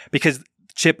me, because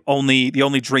the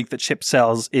only drink that Chip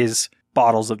sells is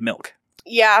bottles of milk.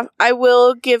 Yeah, I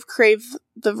will give Crave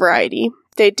the variety.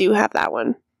 They do have that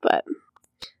one, but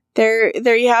there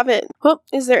you have it. Well,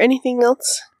 is there anything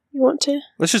else you want to?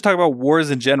 Let's just talk about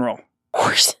wars in general.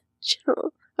 Wars in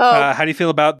general. Oh, how do you feel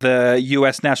about the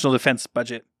U.S. national defense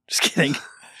budget? Just kidding.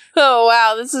 Oh,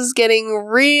 wow, this is getting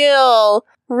real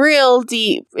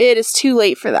deep. It is too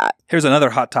late for that. Here's another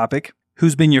hot topic.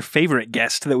 Who's been your favorite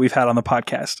guest that we've had on the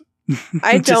podcast?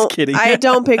 Just kidding. I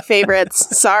don't pick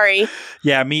favorites. Sorry.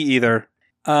 Yeah, me either.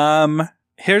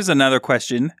 Here's another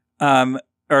question. Or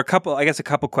a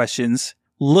couple questions.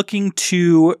 Looking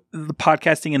to the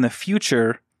podcasting in the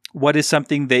future, what is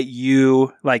something that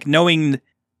you like,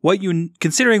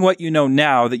 considering what you know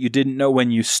now that you didn't know when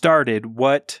you started,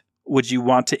 what would you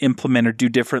want to implement or do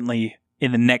differently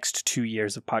in the next 2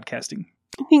 years of podcasting?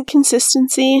 I think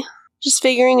consistency. Just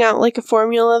figuring out like a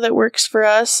formula that works for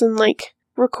us and like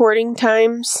recording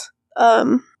times.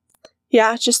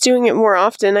 Just doing it more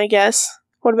often, I guess.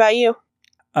 What about you?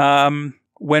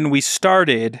 When we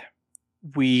started,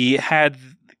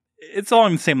 it's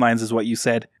along the same lines as what you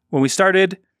said. When we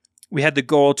started, we had the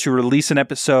goal to release an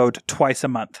episode twice a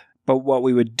month. But what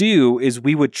we would do is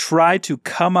we would try to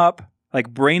come up, like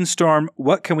brainstorm,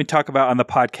 what can we talk about on the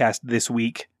podcast this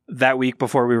week, that week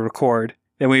before we record.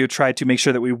 Then we would try to make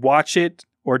sure that we watch it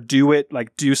or do it,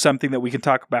 like do something that we can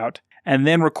talk about, and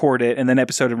then record it, and then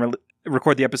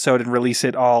record the episode and release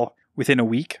it all within a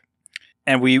week.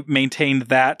 And we maintained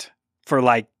that for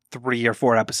like 3 or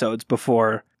 4 episodes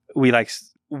before we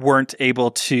weren't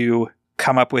able to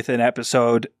come up with an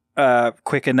episode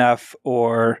quick enough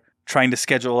or trying to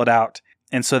schedule it out.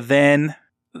 And so then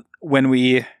when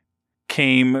we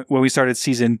started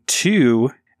season 2,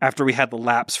 after we had the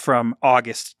lapse from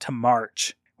August to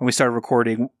March, when we started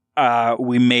recording,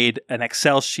 we made an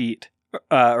Excel sheet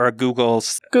or a Google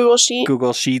Sheet.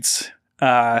 Google Sheets.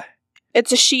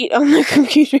 It's a sheet on the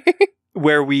computer.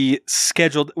 Where we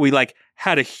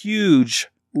had a huge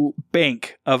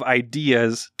bank of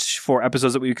ideas for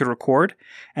episodes that we could record,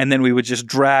 and then we would just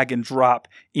drag and drop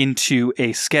into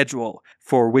a schedule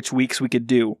for which weeks we could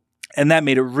do. And that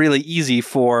made it really easy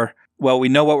we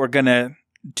know what we're going to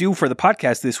do for the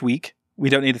podcast this week. We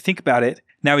don't need to think about it.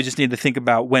 Now we just need to think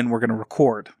about when we're going to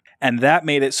record. And that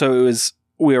made it so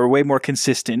we were way more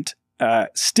consistent.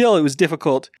 Still, it was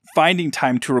difficult finding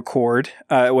time to record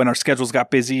when our schedules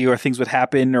got busy or things would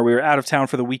happen or we were out of town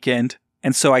for the weekend.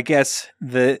 And so I guess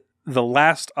the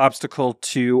last obstacle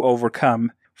to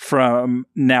overcome from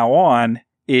now on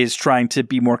is trying to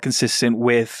be more consistent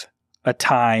with a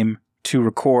time to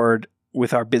record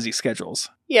with our busy schedules.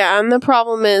 Yeah, and the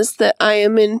problem is that I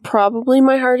am in probably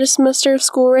my hardest semester of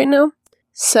school right now.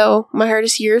 So, my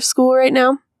hardest year of school right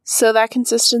now. So that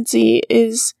consistency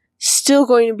is still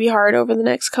going to be hard over the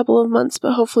next couple of months,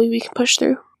 but hopefully we can push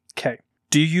through. Okay.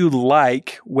 Do you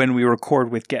like when we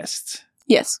record with guests?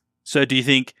 Yes. So do you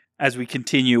think as we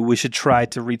continue, we should try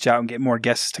to reach out and get more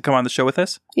guests to come on the show with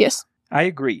us? Yes. I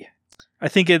agree. I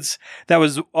think that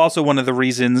was also one of the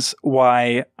reasons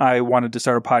why I wanted to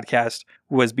start a podcast,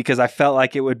 was because I felt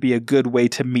like it would be a good way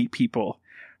to meet people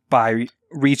by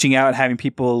reaching out and having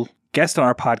people guest on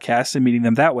our podcast and meeting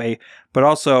them that way, but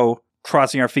also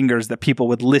crossing our fingers that people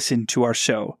would listen to our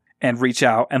show and reach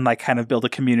out and kind of build a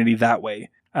community that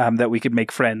way, that we could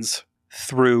make friends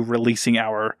through releasing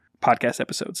our podcast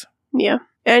episodes. Yeah.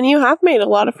 And you have made a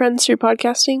lot of friends through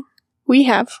podcasting. We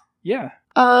have. Yeah.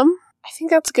 I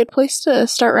think that's a good place to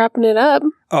start wrapping it up.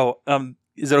 Oh,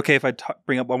 is it okay if I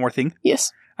bring up one more thing?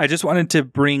 Yes. I just wanted to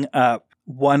bring up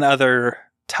one other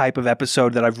type of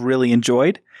episode that I've really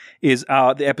enjoyed is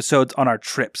the episodes on our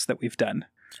trips that we've done.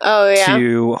 Oh, yeah.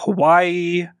 To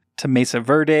Hawaii, to Mesa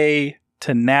Verde,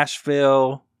 to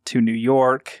Nashville, to New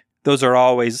York. Those are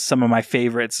always some of my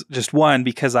favorites. Just one,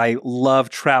 because I love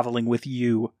traveling with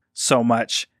you so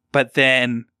much. But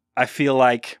then I feel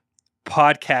like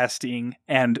podcasting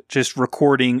and just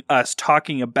recording us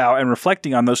talking about and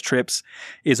reflecting on those trips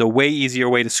is a way easier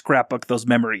way to scrapbook those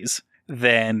memories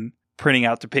than printing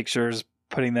out the pictures,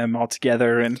 putting them all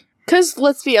together. And because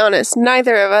let's be honest,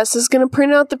 neither of us is going to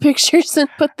print out the pictures and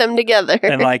put them together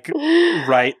and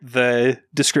write the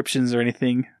descriptions or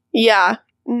anything. Yeah,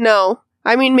 no.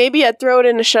 I mean, maybe I'd throw it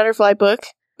in a Shutterfly book,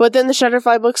 but then the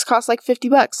Shutterfly books cost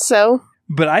 $50, so.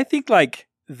 But I think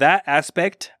that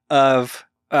aspect of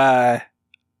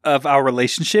our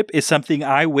relationship is something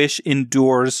I wish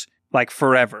endures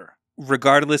forever,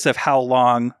 regardless of how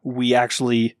long we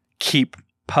actually keep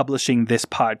publishing this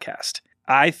podcast.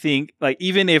 I think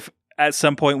even if at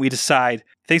some point we decide,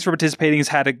 thanks for participating, has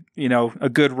had a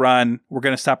good run, we're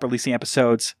going to stop releasing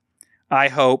episodes. I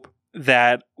hope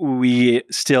that we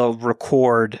still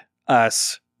record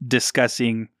us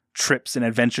discussing trips and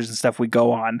adventures and stuff we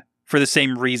go on for the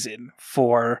same reason,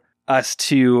 for us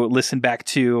to listen back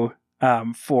to,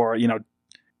 for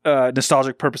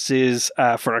nostalgic purposes,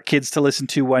 for our kids to listen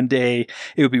to one day.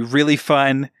 It would be really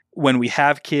fun when we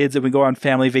have kids and we go on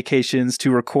family vacations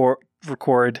to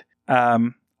record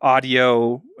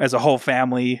audio as a whole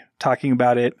family talking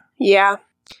about it. Yeah.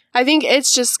 I think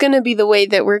it's just going to be the way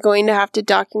that we're going to have to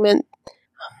document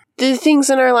the things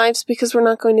in our lives, because we're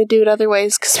not going to do it other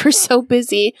ways because we're so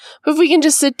busy. But if we can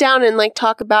just sit down and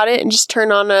talk about it and just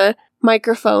turn on a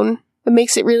microphone, it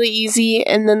makes it really easy,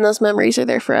 and then those memories are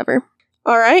there forever.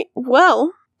 All right.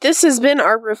 Well, this has been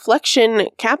our reflection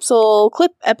capsule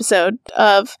clip episode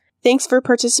of Thanks for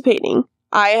Participating.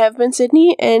 I have been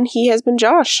Sydney, and he has been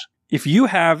Josh. If you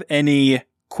have any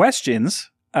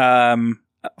questions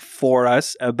for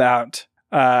us about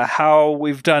how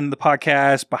we've done the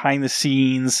podcast, behind the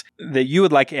scenes, that you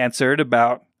would like answered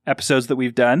about episodes that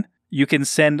we've done, you can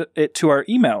send it to our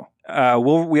email.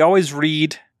 We always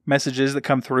read messages that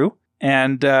come through,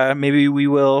 and maybe we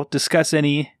will discuss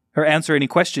any or answer any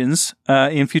questions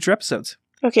in future episodes.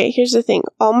 Okay, here's the thing.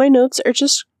 All my notes are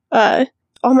just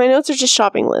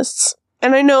shopping lists.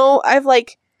 And I know I've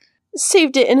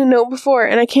saved it in a note before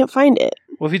and I can't find it.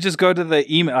 Well, if you just go to the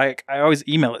email, I always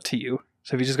email it to you.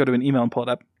 So if you just go to an email and pull it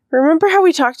up. Remember how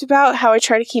we talked about how I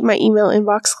try to keep my email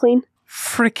inbox clean?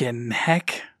 Frickin'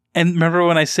 heck. And remember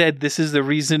when I said this is the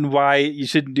reason why you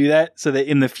shouldn't do that? So that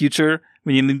in the future,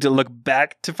 when you need to look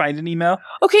back to find an email?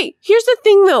 Okay, here's the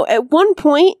thing though. At one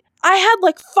point, I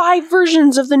had 5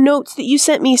 versions of the notes that you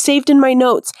sent me saved in my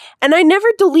notes. And I never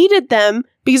deleted them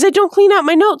because I don't clean out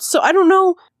my notes. So I don't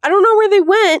know I don't know where they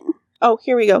went. Oh,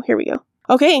 here we go.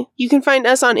 Okay, you can find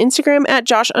us on Instagram at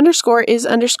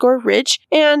Josh_is_rich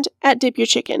and at Dip Your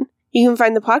Chicken. You can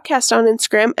find the podcast on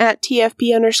Instagram at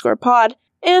TFP_pod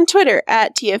and Twitter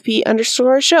at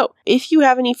TFP_show. If you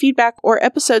have any feedback or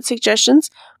episode suggestions,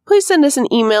 please send us an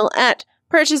email at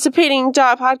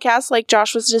participating.podcast, like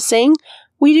Josh was just saying.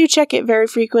 We do check it very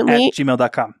frequently. At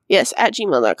gmail.com. Yes, at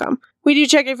gmail.com. We do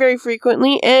check it very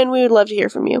frequently, and we would love to hear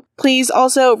from you. Please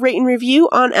also rate and review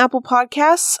on Apple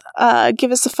Podcasts.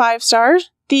 Give us a 5 stars.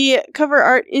 The cover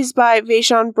art is by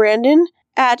Vaishon Brandon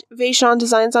at Vaishon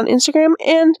Designs on Instagram,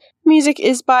 and music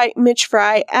is by Mitch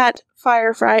Fry at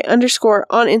Firefry_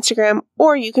 on Instagram,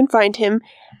 or you can find him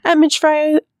at Mitch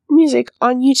Fry Music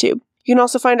on YouTube. You can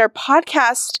also find our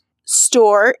podcast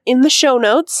store in the show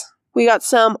notes. We got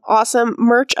some awesome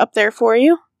merch up there for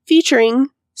you, featuring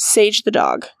Sage the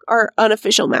dog, our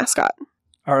unofficial mascot.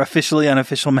 Our officially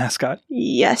unofficial mascot.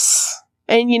 Yes.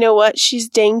 And you know what? She's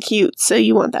dang cute, so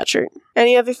you want that shirt.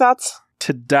 Any other thoughts?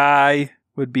 To die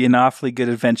would be an awfully good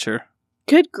adventure.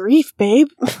 Good grief, babe.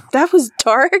 That was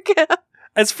dark.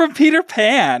 It's from Peter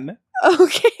Pan.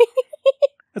 Okay.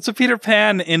 That's what Peter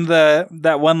Pan in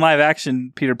that one live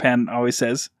action Peter Pan always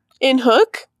says. In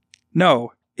Hook?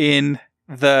 No, in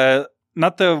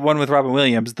not the one with Robin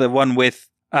Williams, the one with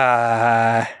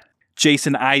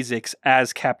Jason Isaacs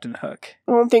as Captain Hook.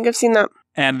 I don't think I've seen that.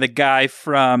 And the guy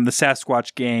from the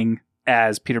Sasquatch Gang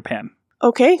as Peter Pan.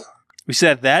 Okay. We should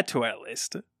add that to our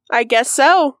list. I guess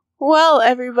so. Well,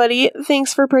 everybody,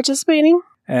 thanks for participating.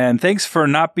 And thanks for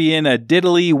not being a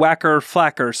diddly whacker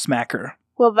flacker smacker.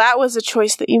 Well, that was a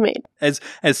choice that you made. As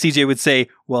CJ would say,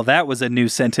 well, that was a new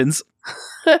sentence.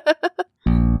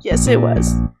 Yes, it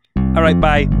was. All right,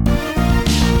 bye.